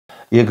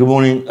Yeah, good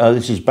morning.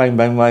 This is Bang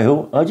Bang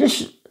Rahul.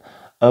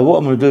 What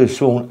I'm going to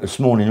do this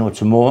morning or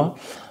tomorrow,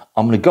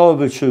 I'm going to go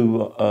over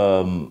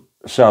to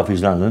South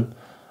East London,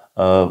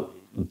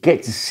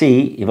 get to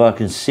see if I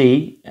can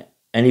see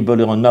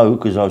anybody I know,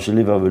 because I used to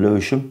live over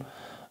Lewisham,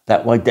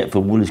 that way,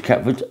 Deptford, Woolwich,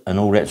 Catford, and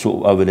all that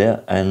sort of over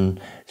there,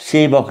 and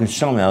see if I can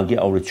somehow get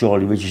hold of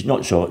Charlie Richardson,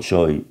 not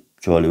Charlie,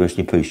 rest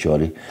in peace,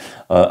 Charlie.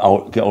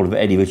 I'll get hold of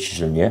Eddie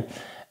Richardson, yeah,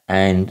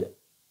 and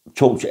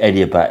talk to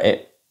Eddie about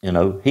it. You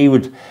know, he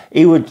would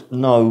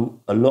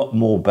know a lot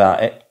more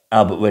about it,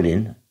 Albert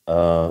Redding,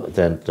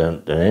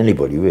 than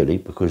anybody really,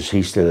 because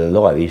he's still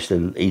alive. He's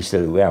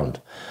still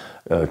around.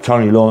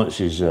 Tony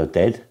Lawrence is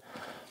dead.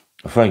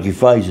 Frankie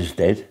Fraser's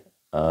dead.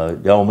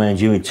 The old man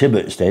Jimmy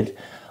Tippett's dead.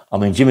 I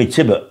mean, Jimmy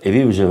Tippett, if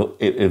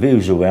he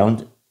was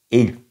around,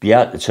 he'd be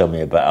able to tell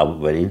me about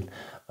Albert Redding,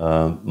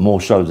 more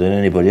so than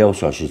anybody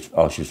else. I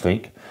should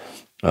think,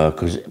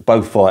 because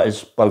both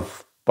fighters,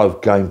 both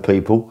game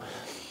people.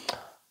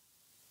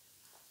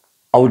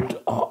 I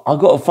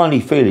got a funny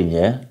feeling,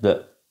 yeah,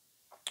 that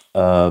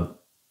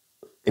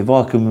if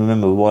I can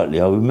remember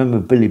rightly, I remember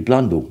Billy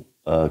Blundell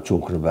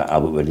talking about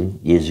Albert Redding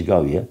years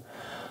ago, yeah.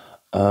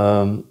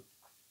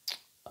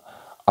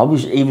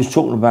 He was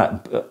talking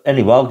about,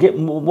 anyway, I'll get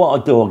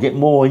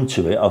more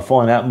into it, I'll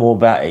find out more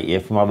about it, yeah,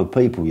 from other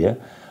people, yeah,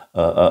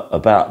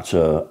 about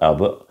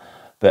Albert.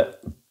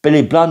 But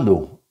Billy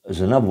Blundell is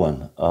another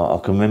one. I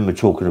can remember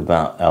talking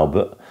about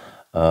Albert,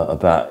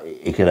 about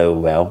he could have a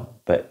row,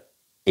 but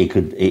he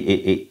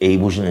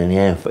wasn't in the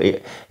air.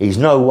 He's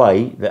no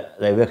way that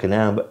they reckon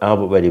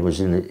Albert Redding was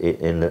in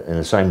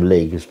the same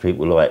league as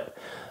people like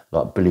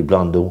Billy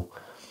Blundell,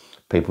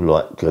 people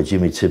like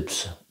Jimmy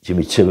Tippett,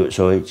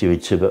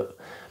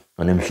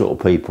 and them sort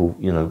of people.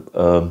 You know,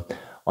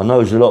 I know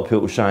there's a lot of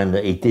people saying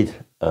that he did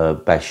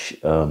bash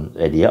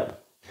Eddie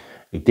up,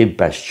 he did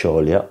bash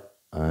Charlie up,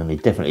 and he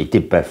definitely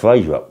did bash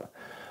Fraser up.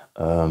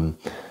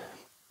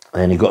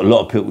 And he got a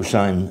lot of people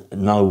saying,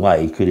 no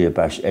way could he have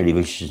bashed Eddie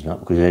Richardson up,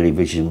 because Eddie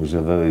Richardson was a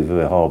very,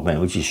 very hard man,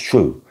 which is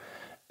true.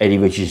 Eddie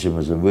Richardson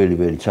was a really,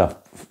 really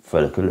tough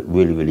fella, could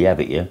really, really have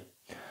it, yeah.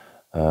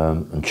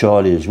 And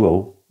Charlie as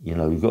well, you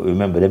know, you've got to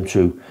remember them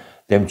two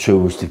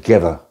was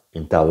together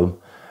in Durham,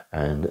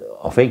 and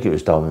I think it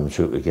was Durham and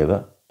two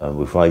together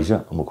with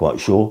Fraser, I'm not quite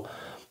sure.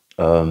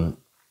 Also,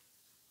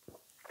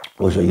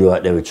 you're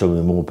out there with telling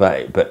me more about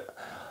it, but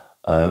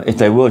if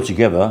they were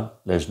together,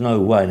 there's no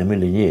way in a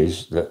million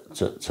years that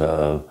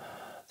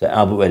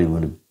Albert Redding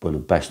would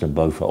have bashed them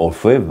both, or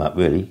three of them up,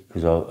 really,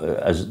 because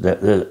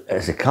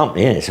as a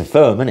company, it's a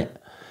firm, isn't it?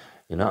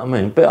 You know what I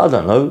mean? But I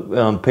don't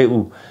know.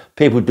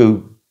 People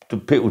do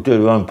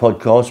their own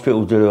podcasts.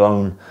 People do their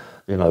own.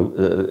 You know,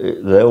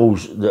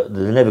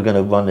 they're never going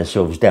to run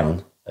themselves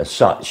down as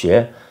such.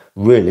 Yeah,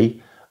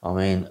 really. I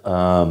mean.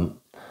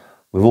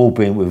 We've all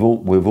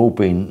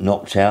been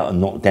knocked out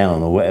and knocked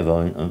down or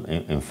whatever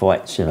in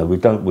fights. You know, we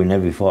don't win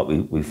every fight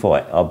we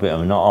fight. I've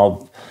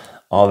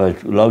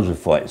had loads of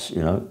fights,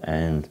 you know,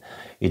 and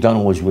you don't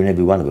always win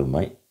every one of them,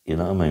 mate. You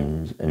know what I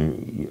mean?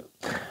 And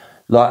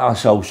like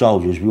us old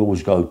soldiers, we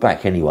always go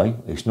back anyway.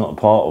 It's not a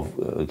part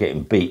of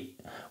getting beat.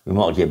 We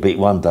might get beat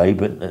one day,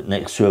 but the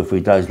next 2 or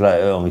 3 days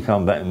later, and we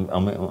come back and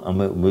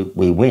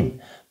we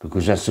win,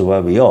 because that's the way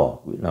we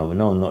are. You know,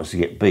 no one likes to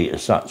get beat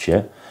as such,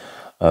 yeah.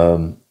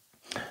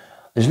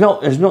 There's no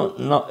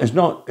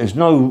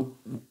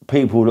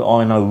people that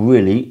I know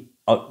really.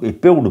 If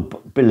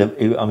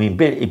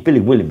Billy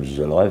Williams was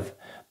alive,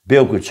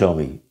 Bill could tell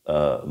me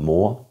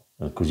more,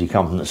 because he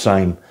come from the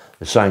same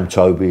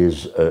Toby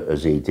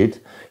as he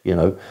did. You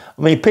know,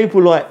 I mean,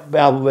 people like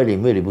Albert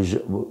Redding really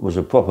was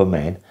a proper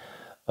man.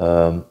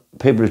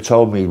 People have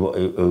told me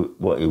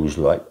what he was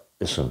like.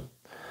 Listen,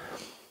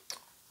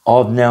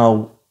 I've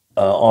now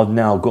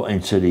got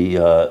into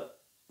the.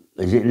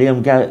 Is it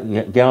Leon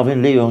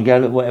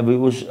Gallup, whatever it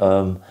was?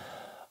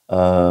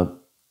 Got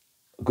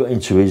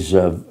into his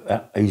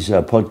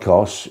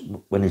podcast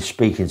when he's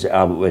speaking to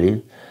Albert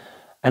Redding,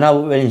 and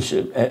Albert Redding,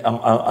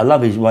 I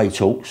love his way he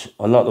talks.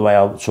 I like the way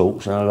Albert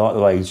talks, and I like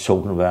the way he's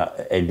talking about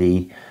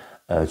Eddie,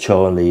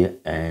 Charlie,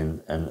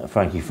 and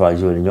Frankie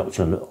Fraser when he knocked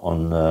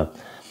on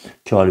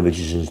Charlie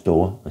Richardson's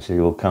door. I said,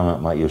 "Well, come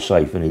out, mate, you're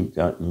safe." And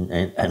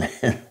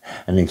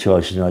then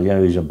Charlie said, "No, the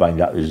only reason I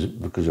banged up is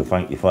because of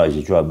Frankie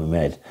Fraser driving me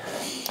mad."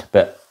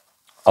 But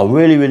I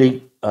really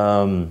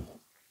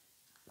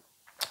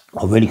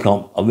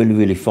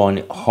find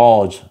it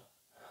hard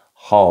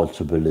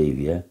to believe,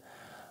 yeah,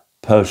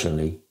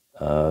 personally,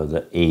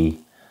 that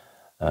he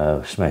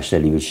smashed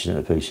Eddie Richardson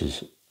to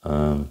pieces,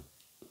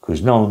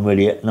 because no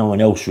one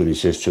else really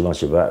says too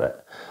much about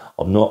that.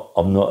 I've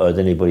not heard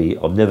anybody.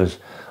 I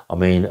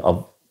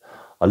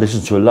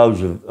listened to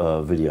loads of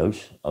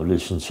videos. I've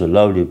listened to a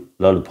load of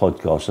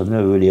podcasts. I've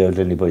never really heard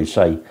anybody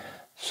say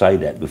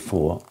that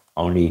before.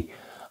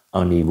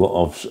 Only what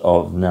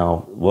I've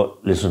now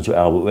listened to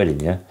Albert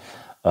Redding. Yeah,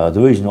 the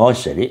reason I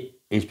said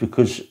it is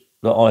because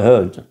that I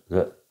heard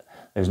that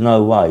there's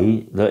no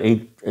way that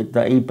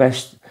he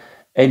bashed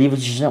Eddie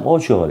Richardson up or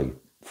Charlie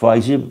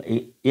Fraser.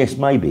 Yes,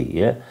 maybe,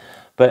 yeah,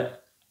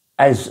 but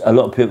as a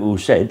lot of people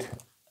said,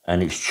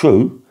 and it's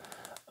true.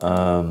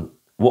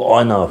 What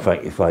I know of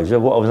Frankie Fraser,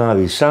 what I know of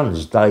his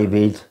sons,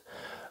 David,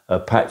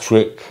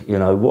 Patrick, you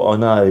know, what I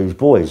know of his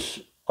boys.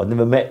 I've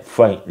never met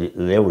Frank,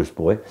 the eldest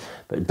boy,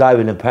 but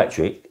David and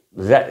Patrick,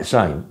 they're that the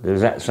same. They're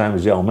that the same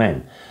as the old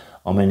man.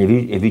 I mean,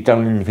 if you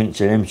done anything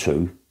to them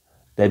two,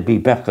 they'd be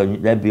back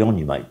on. They'd be on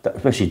you, mate.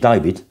 Especially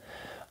David.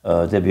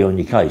 They'd be on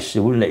your case. They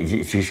wouldn't let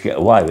you just get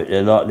away with it.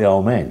 They're like the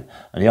old man,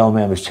 and the old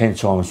man was 10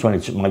 times,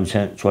 20, maybe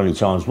 10, 20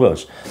 times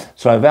worse.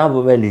 So if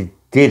Albert Redding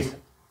did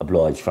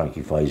oblige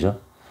Frankie Fraser,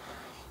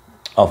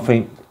 I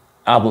think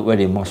Albert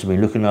Redding must have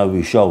been looking over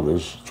his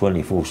shoulders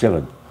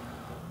 24/7.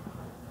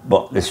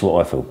 But that's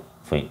what I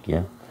think,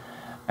 yeah.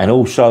 And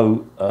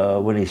also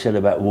when he said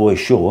about Roy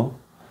Shaw,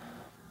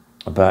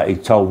 about he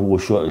told Roy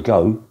Shaw to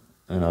go,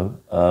 you know,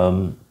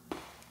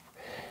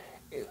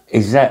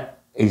 is that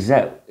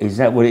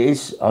what it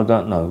is? I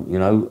don't know. You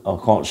know, I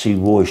can't see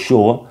Roy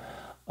Shaw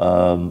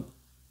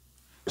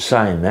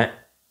saying that.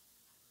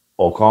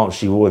 I can't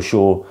see Roy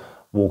Shaw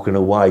walking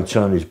away,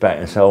 turn his back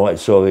and say, "Oh,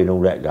 sorry," and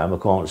all that game. I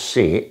can't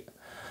see it.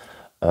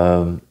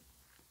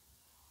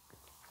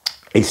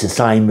 It's the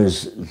same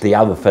as the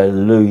other fella,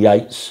 Lou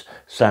Yates,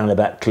 saying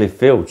about Cliff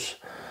Fields,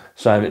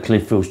 saying that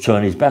Cliff Fields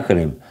turned his back on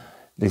him.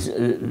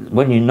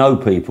 When you know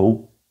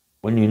people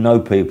and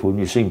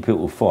you've seen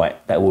people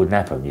fight, that wouldn't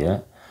happen,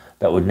 yeah?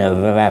 That would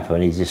never have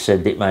happened. He just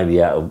said it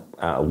maybe out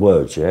of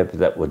words, yeah? But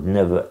that would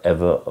never,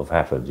 ever have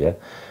happened, yeah?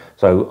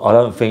 So I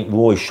don't think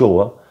Roy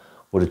Shaw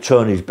would have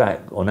turned his back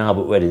on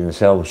Albert Redding and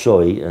say, "Oh,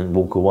 sorry," and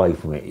walk away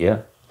from it, yeah?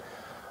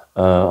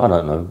 I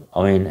don't know.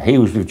 I mean, he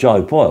was with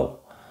Joe Boyle.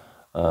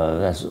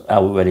 That's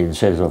Albert Redding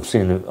says. I've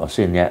seen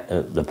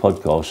the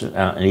podcast,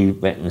 and he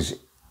reckons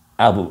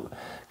Albert.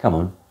 Come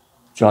on,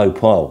 Joe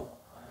Boyle.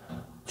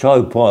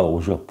 Joe Boyle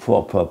was a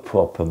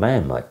proper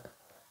man, mate.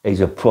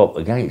 He's a prop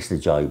against the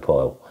Joe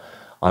Boyle,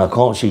 and I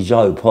can't see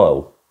Joe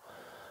Boyle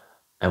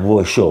and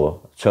Roy Shaw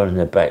turning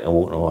their back and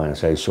walking away and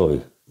say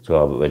sorry to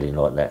Albert Redding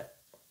like that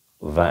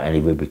without any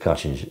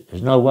repercussions.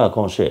 There's no way. I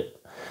can't see it.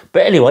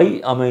 But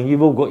anyway, I mean,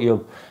 you've all got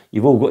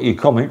your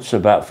comments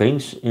about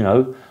things, you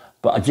know.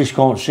 But I just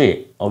can't see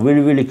it. I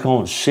really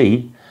can't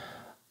see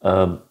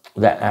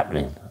that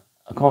happening.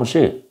 I can't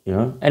see it, you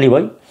know.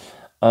 Anyway,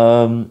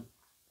 I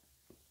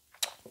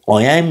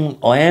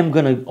am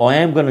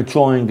gonna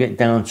try and get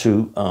down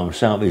to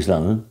South East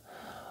London.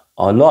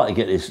 I'd like to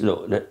get this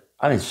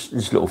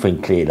little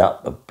thing cleared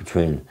up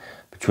between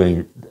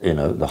you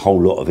know the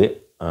whole lot of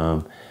it.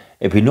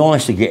 It'd be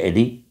nice to get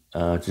Eddie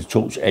to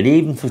talk to Eddie,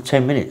 even for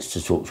 10 minutes to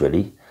talk to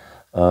Eddie.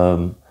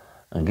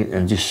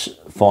 And just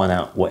find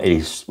out what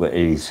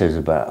Eddie says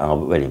about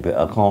Albert Redding, but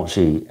I can't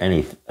see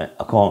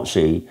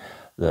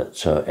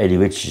that Eddie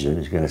Richardson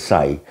is going to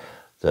say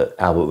that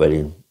Albert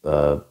Redding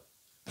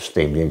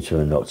steamed into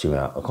and knocked him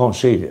out. I can't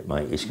see it,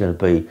 mate. It's going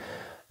to be,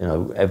 you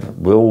know,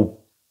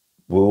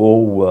 we're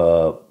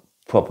all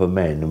proper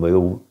men and we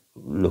all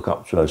look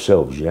up to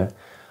ourselves, yeah.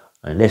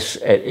 Unless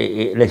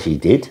he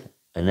did,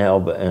 and now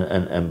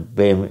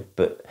being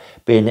that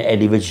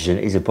Eddie Richardson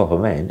is a proper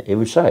man, he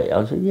would say it.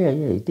 I said, yeah,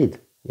 he did.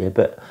 Yeah,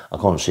 but I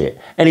can't see it.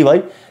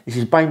 Anyway, this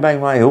is Bang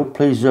Bang Ray Hill.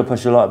 Please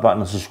press the like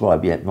button and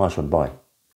subscribe. Yeah, nice one. Bye.